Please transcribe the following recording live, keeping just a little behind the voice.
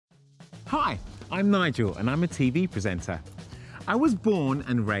Hi, I'm Nigel and I'm a TV presenter. I was born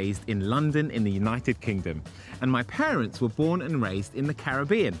and raised in London in the United Kingdom, and my parents were born and raised in the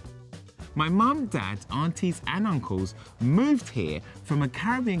Caribbean. My mum, dad, aunties and uncles moved here from a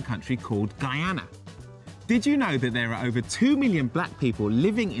Caribbean country called Guyana. Did you know that there are over 2 million black people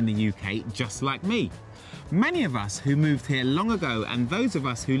living in the UK just like me? Many of us who moved here long ago and those of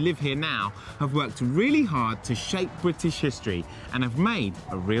us who live here now have worked really hard to shape British history and have made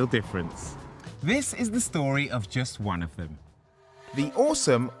a real difference. This is the story of just one of them. The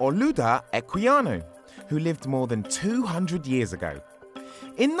awesome Olaudah Equiano, who lived more than 200 years ago.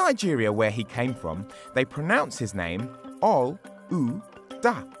 In Nigeria, where he came from, they pronounce his name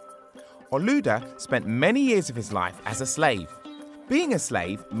Olaudah. Olaudah spent many years of his life as a slave. Being a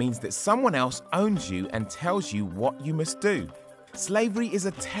slave means that someone else owns you and tells you what you must do. Slavery is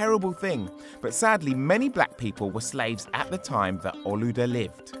a terrible thing, but sadly many black people were slaves at the time that Olaudah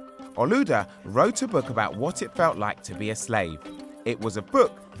lived. Olaudah wrote a book about what it felt like to be a slave. It was a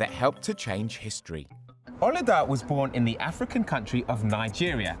book that helped to change history. Olaudah was born in the African country of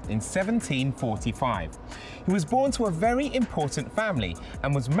Nigeria in 1745. He was born to a very important family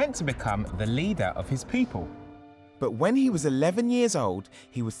and was meant to become the leader of his people. But when he was 11 years old,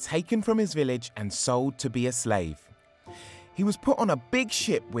 he was taken from his village and sold to be a slave. He was put on a big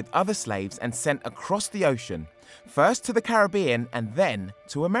ship with other slaves and sent across the ocean, first to the Caribbean and then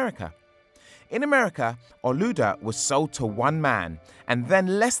to America. In America, Olaudah was sold to one man and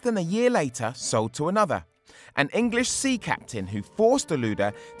then less than a year later sold to another, an English sea captain who forced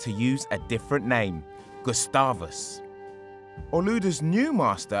Olaudah to use a different name, Gustavus. Olaudah's new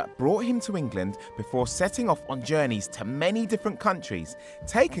master brought him to England before setting off on journeys to many different countries,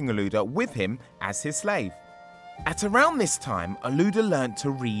 taking Olaudah with him as his slave. At around this time, Olaudah learned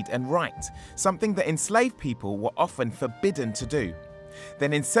to read and write, something that enslaved people were often forbidden to do.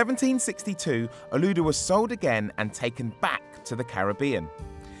 Then in 1762, Olaudah was sold again and taken back to the Caribbean,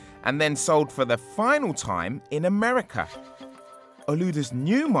 and then sold for the final time in America. Olaudah's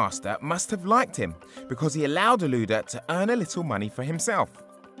new master must have liked him because he allowed Olaudah to earn a little money for himself.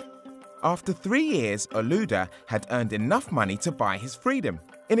 After 3 years, Olaudah had earned enough money to buy his freedom.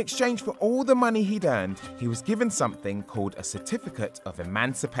 In exchange for all the money he'd earned, he was given something called a certificate of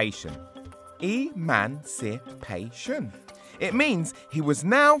emancipation. Emancipation. It means he was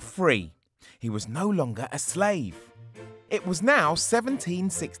now free. He was no longer a slave. It was now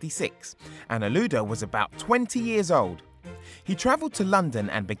 1766, and Olaudah was about 20 years old. He travelled to London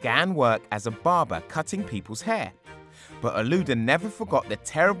and began work as a barber cutting people's hair. But Olaudah never forgot the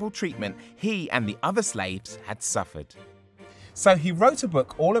terrible treatment he and the other slaves had suffered. So he wrote a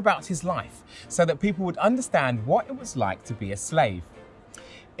book all about his life so that people would understand what it was like to be a slave.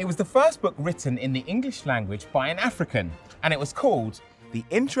 It was the first book written in the English language by an African, and it was called The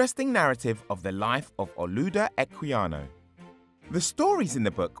Interesting Narrative of the Life of Olaudah Equiano. The stories in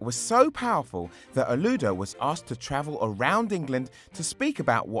the book were so powerful that Olaudah was asked to travel around England to speak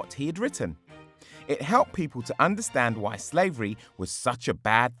about what he had written. It helped people to understand why slavery was such a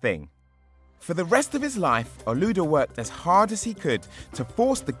bad thing. For the rest of his life, Olaudah worked as hard as he could to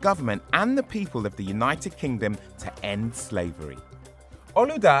force the government and the people of the United Kingdom to end slavery.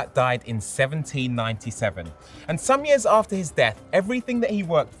 Olaudah died in 1797, and some years after his death, everything that he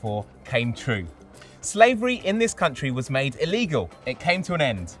worked for came true. Slavery in this country was made illegal. It came to an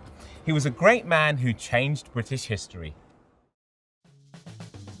end. He was a great man who changed British history.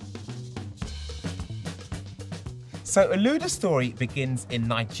 So Olaudah's story begins in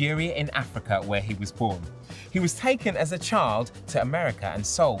Nigeria in Africa, where he was born. He was taken as a child to America and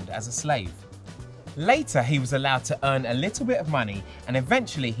sold as a slave. Later, he was allowed to earn a little bit of money, and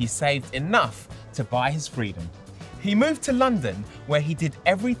eventually he saved enough to buy his freedom. He moved to London, where he did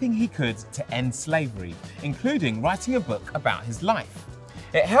everything he could to end slavery, including writing a book about his life.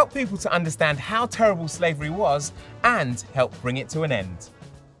 It helped people to understand how terrible slavery was and helped bring it to an end.